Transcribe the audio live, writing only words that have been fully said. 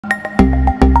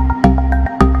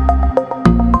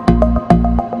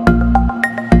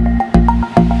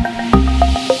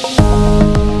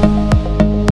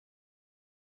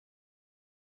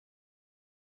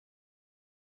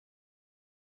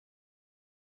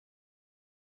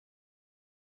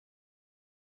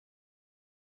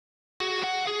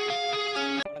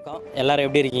எல்லாரும்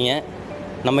எப்படி இருக்கீங்க?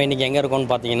 நம்ம இன்றைக்கி எங்கே இருக்கோம்னு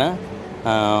பார்த்தீங்கன்னா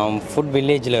ஃபுட்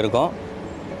வில்லேஜில் இருக்கோம்.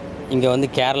 இங்கே வந்து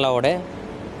கேரளாவோட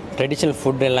ட்ரெடிஷ்னல்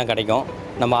ஃபுட் எல்லாம் கிடைக்கும்.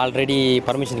 நம்ம ஆல்ரெடி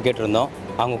பர்மிஷன் கேட்டிருந்தோம்,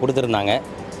 அவங்க கொடுத்துருந்தாங்க.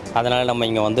 அதனால் நம்ம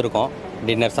இங்கே வந்திருக்கோம்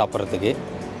டின்னர் சாப்பிட்றதுக்கு.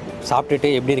 சாப்பிட்டுட்டு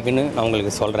எப்படி இருக்குன்னு நான்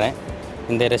உங்களுக்கு சொல்கிறேன்.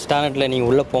 இந்த ரெஸ்டாரண்ட்டில்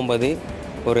நீங்கள் உள்ளே போகும்போது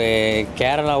ஒரு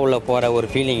கேரளாவில் போகிற ஒரு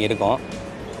ஃபீலிங் இருக்கும்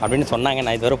அப்படின்னு சொன்னாங்க.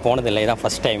 நான் இதுவரை போனதில்லை, இதான்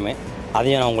ஃபஸ்ட் டைமு.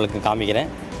 அதையும் நான் உங்களுக்கு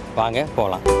காமிக்கிறேன். வாங்க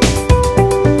போகலாம்.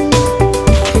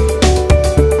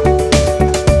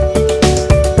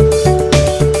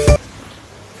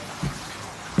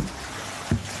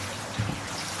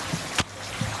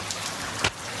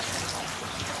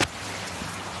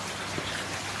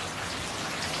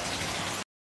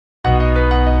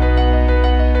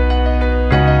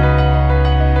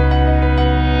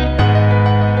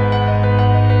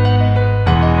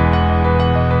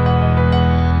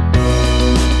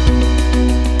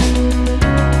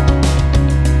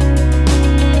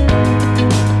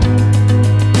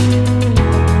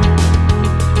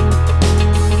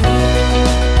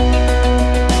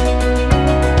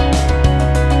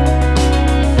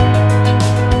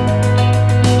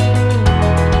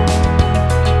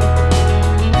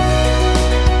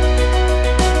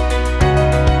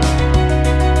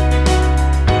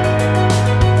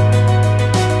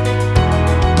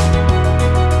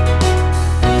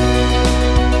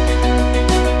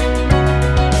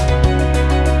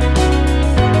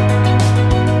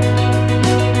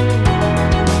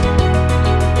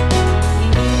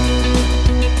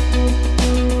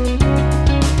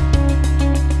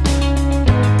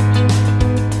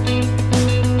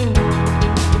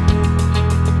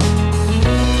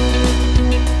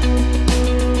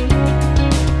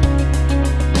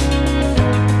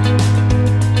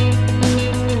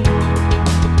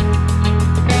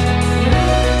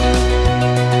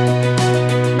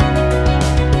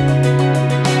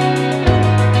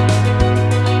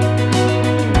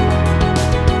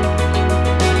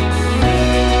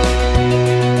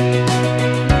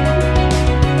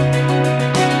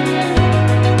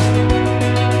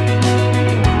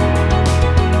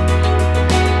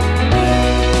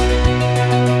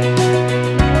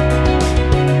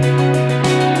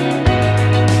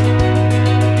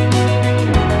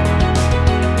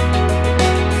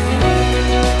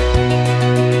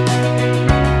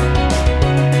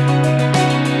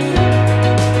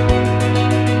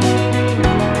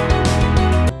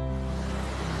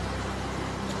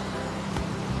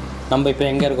 நம்ம இப்போ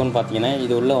எங்கே இருக்கோம்னு பார்த்தீங்கன்னா,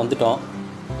 இது உள்ளே வந்துட்டோம்.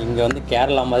 இங்கே வந்து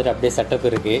கேரளா மாதிரி அப்படியே செட்டப்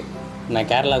இருக்குது. நான்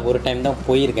கேரளாவுக்கு ஒரு டைம் தான்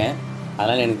போயிருக்கேன்,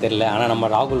 அதனால் எனக்கு தெரியல. ஆனால் நம்ம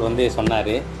ராகுல் வந்து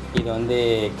சொன்னார், இது வந்து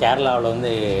கேரளாவில்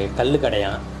வந்து கல்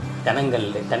கடையான், தென்னங்கல்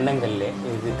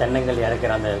இது தென்னங்கல்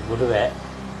இறக்குற அந்த குடுவை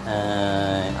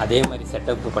அதே மாதிரி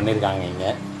செட்டப் பண்ணியிருக்காங்க.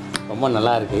 இங்கே ரொம்ப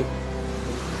நல்லா இருக்குது.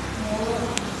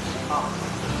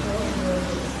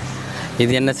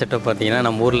 இது என்ன செட்டப் பார்த்தீங்கன்னா,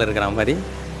 நம்ம ஊரில் இருக்கிற மாதிரி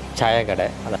சாயா கடை,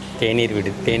 அதான்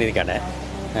தேநீர் கடை.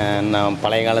 நான்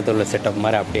பழைய காலத்தில் உள்ள செட்டப்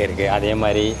மாதிரி அப்படியே இருக்குது. அதே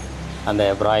மாதிரி அந்த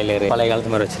ப்ராய்லரு பழைய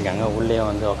காலத்து மாதிரி வச்சுருக்காங்க. உள்ளே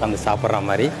வந்து உட்காந்து சாப்பிட்ற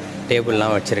மாதிரி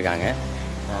டேபிள்லாம் வச்சுருக்காங்க.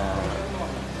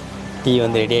 டீ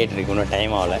வந்து ரெடி ஆகிட்டு இருக்கு, இன்னும்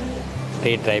டைம் ஆகலை.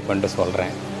 டீ ட்ரை பண்ணிட்டு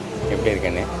சொல்கிறேன் எப்படி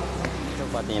இருக்குன்னு. இப்போ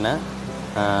பார்த்தீங்கன்னா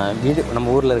வீடு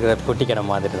நம்ம ஊரில் இருக்கிற பொட்டி கடை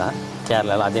மாதிரி தான்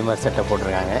கேரளாவில் அதே மாதிரி செட்டப்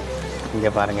போட்டிருக்காங்க.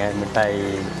 இங்கே பாருங்கள், மிட்டாய்,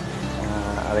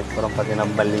 அதுக்கப்புறம் பார்த்திங்கன்னா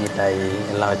பல்லி மிட்டாய்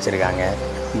எல்லாம் வச்சுருக்காங்க.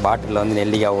 பாட்டிலில் வந்து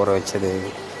நெல்லிக்காய் ஊற வச்சது,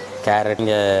 கேரட்.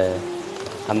 இங்கே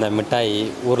அந்த மிட்டாய்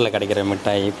ஊரில் கிடைக்கிற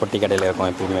மிட்டாய் பொட்டி கடையில் இருக்கும்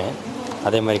எப்பயுமே.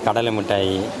 அதே மாதிரி கடலை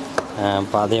மிட்டாய்,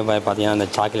 அதே மாதிரி பார்த்திங்கன்னா அந்த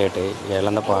சாக்லேட்டு,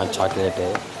 இழந்த சாக்லேட்டு.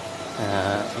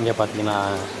 இங்கே பார்த்திங்கன்னா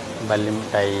பல்லி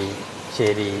மிட்டாய்,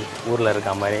 செரி, ஊரில்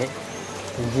இருக்க மாதிரி.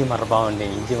 இஞ்சி மரபாவும் உண்டு.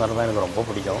 இஞ்சி மரபா எனக்கு ரொம்ப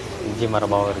பிடிக்கும். இஞ்சி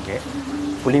மரபாவும் இருக்குது.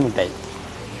 புளி மிட்டாய்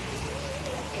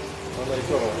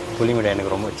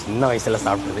எனக்கு ரொம்ப சின்ன வயசில்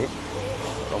சாப்பிட்டது,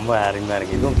 ரொம்ப அருமையாக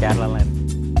இருக்குது. இதுவும் கேரளாலாம் இருக்குது.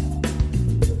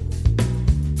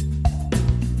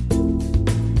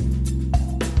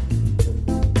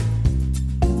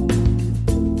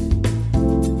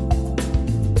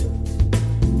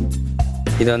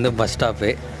 இது வந்து பஸ் ஸ்டாப்பு,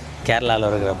 கேரளாவில்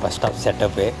இருக்கிற பஸ் ஸ்டாப்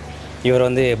செட்டப்பு. இவர்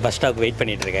வந்து பஸ் ஸ்டாப் வெயிட்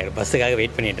பண்ணிகிட்ருக்காரு, பஸ்ஸுக்காக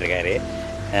வெயிட் பண்ணிகிட்ருக்காரு.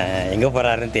 எங்கே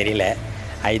போகிறாருன்னு தெரியல.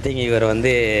 ஐ திங்க் இவர்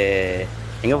வந்து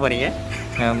எங்கே போகிறீங்க?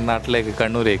 நாட்டில்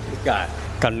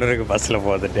கண்ணூருக்கு பஸ்ஸில்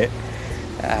போட்டுட்டு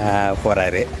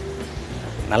போகிறாரு.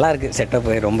 நல்லாயிருக்கு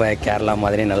செட்டப்பு, ரொம்ப கேரளா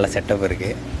மாதிரி நல்ல செட்டப்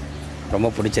இருக்குது. ரொம்ப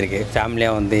பிடிச்சிருக்கு.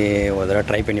 ஃபேமிலியாக வந்து ஒரு தடவை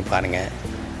ட்ரை பண்ணி பாருங்கள்.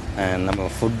 நம்ம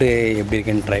ஃபுட்டு எப்படி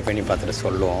இருக்குன்னு ட்ரை பண்ணி பார்த்துட்டு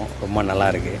சொல்லுவோம். ரொம்ப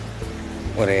நல்லாயிருக்கு.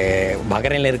 ஒரு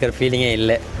பஹ்ரைனில் இருக்கிற ஃபீலிங்கே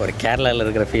இல்லை, ஒரு கேரளாவில்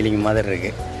இருக்கிற ஃபீலிங் மாதிரி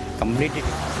இருக்குது கம்ப்ளீட்லி.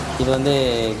 இது வந்து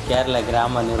கேரளா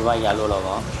கிராம நிர்வாகி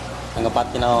அலுவலகம். அங்கே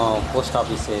பார்த்தீங்கன்னா போஸ்ட்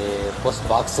ஆஃபீஸு, போஸ்ட்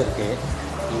பாக்ஸ் இருக்குது.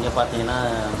 இங்கே பார்த்தீங்கன்னா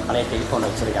பழைய டெலிஃபோன்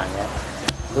வச்சுருக்காங்க.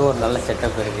 இது ஒரு நல்ல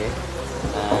செட்டப் இருக்குது.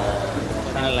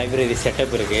 லைப்ரரி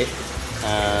செட்டப் இருக்குது.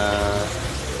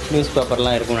 நியூஸ்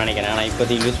பேப்பர்லாம் இருக்கும்னு நினைக்கிறேன். ஆனால்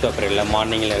இப்போதைக்கு நியூஸ் பேப்பர் இல்லை,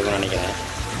 மார்னிங்கில் இருக்கும்னு நினைக்கிறேன்.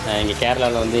 இங்கே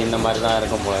கேரளாவில் வந்து இந்த மாதிரி தான்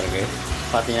இருக்கும் போல இருக்குது.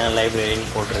 பார்த்தீங்கன்னா லைப்ரரின்னு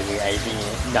போட்டிருக்கு. ஐ திங்க்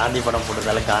காந்தி படம்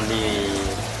போட்டதால காந்தி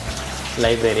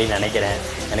லைப்ரரின்னு நினைக்கிறேன்.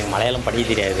 எனக்கு மலையாளம் படிக்க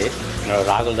தெரியாது. என்னோடய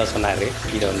ராகுல் தான் சொன்னார்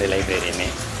இது வந்து லைப்ரரின்னு.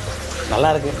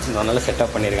 நல்லாயிருக்கு. இந்த நல்ல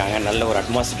செட்டப் பண்ணியிருக்காங்க. நல்ல ஒரு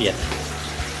அட்மாஸ்பியர்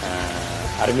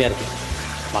அருமையாக இருக்குது.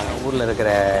 வாங்க, ஊரில் இருக்கிற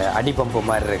அடி பம்பு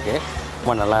மாதிரி இருக்குது.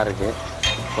 ரொம்ப நல்லாயிருக்கு.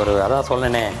 ஒரு அதான்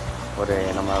சொன்னேனே, ஒரு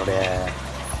நம்மளுடைய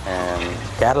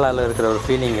கேரளாவில் இருக்கிற ஒரு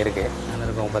ஃபீலிங் இருக்குது. அதில்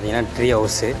இருக்கவங்க பார்த்திங்கன்னா ட்ரீ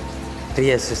ஹவுஸ்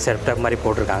செட்டப் மாதிரி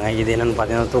போட்டிருக்காங்க. இது என்னென்னு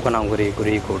பார்த்தீங்கன்னா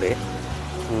தூக்கணாங்குருவி கூடு.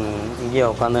 இங்கேயே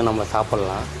உட்காந்து நம்ம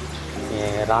சாப்பிட்லாம்.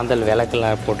 ராந்தல்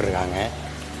விளக்குலாம் போட்டிருக்காங்க.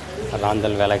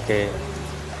 ராந்தல் விளக்கு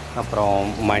அப்புறம்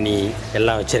மணி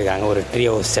எல்லாம் வச்சுருக்காங்க. ஒரு ட்ரீ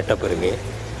ஹவுஸ் செட்டப் இருக்குது.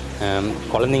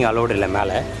 குழந்தைங்க அலோடு இல்லை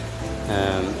மேலே,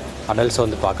 அடல்ட்ஸ்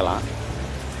வந்து பார்க்கலாம்.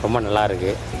 ரொம்ப நல்லா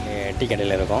இருக்குது. டீ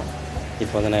கடையில் இருக்கும்.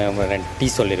 இப்போ வந்து நம்ம 2 டீ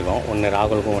சொல்லியிருக்கோம். ஒன்று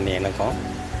ராகுலுக்கும் ஒன்று எனக்கும்.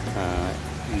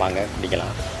 வாங்க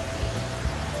குடிக்கலாம்.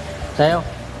 சாயோ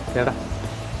ஏடா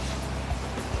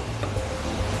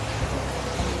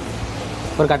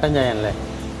ஒரு கட்டன் சாயம் இல்லை.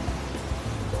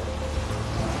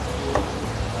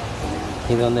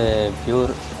 இது வந்து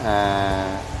பியூர்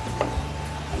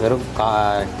வெறும்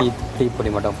டீ பொடி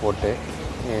மட்டும் போட்டு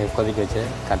கொதிக்க வச்சு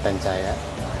கட்டன் சாயை.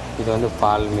 இது வந்து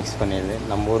பால் மிக்ஸ் பண்ணிடுது.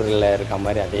 நம்ம ஊரில் இருக்க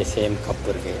மாதிரி அதே சேம் கப்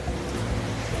இருக்குது.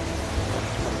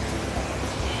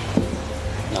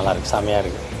 நல்லாயிருக்கு, செமையாக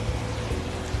இருக்குது.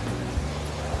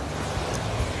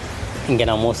 இங்கே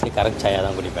நான் மோஸ்ட்லி கரெக்ட் சாயாக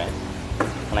தான் குடிப்பேன்.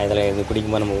 ஆனால் இதில் இது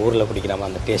குடிக்கும்போது நம்ம ஊரில் குடிக்கிற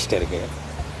மாதிரி அந்த டேஸ்ட் இருக்குது.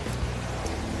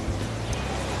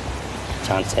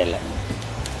 சான்ஸே இல்லை.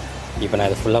 இப்போ நான்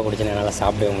இது ஃபுல்லாக குடிச்சேன்னா என்னால்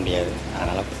சாப்பிடவே முடியாது.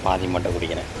 அதனால் பாதி மட்டும்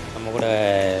குடிக்கிறேன். நம்ம கூட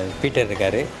பீட்டர்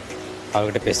இருக்கார்,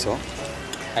 அவர்கிட்ட பேசுவோம்.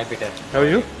 Hi Peter. How are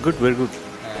you? Good, very good.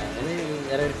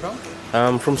 Where are you from?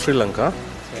 I'm from Sri Lanka.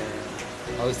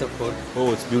 How is the food? Oh,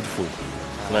 it's beautiful.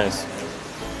 Nice.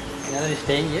 Where are you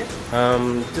staying here?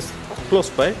 Just close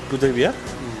by, Gudaibiya.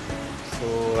 So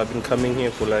I've been coming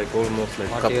here for like almost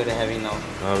like. What you are having now?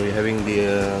 We're having the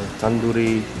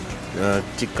tandoori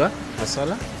tikka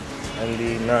masala and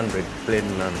the naan bread,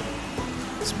 plain naan.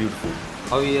 It's beautiful.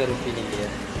 How you are feeling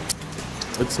here?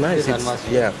 It's nice.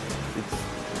 Yeah.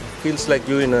 It feels like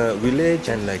you're in a village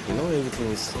and like, you know, everything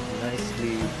is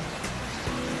nicely.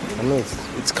 I know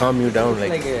it's calm you down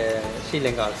like Sri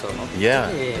Lanka also, no? Yeah,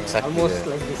 exactly. Almost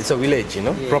like this. It's a village, you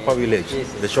know, proper village.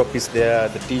 Yes. The shop is there,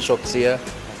 the tea shop's here.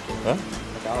 Huh?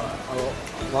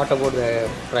 What about the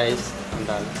price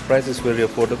and all? Price is very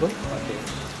affordable. Okay.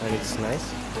 And it's nice.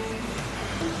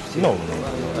 No.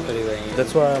 What are you buying?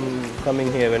 That's why I'm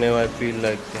coming here. Whenever I feel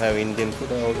like to have Indian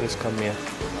food, I always come here.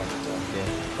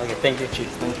 Okay, thank you.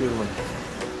 Cheers. Thank you very much.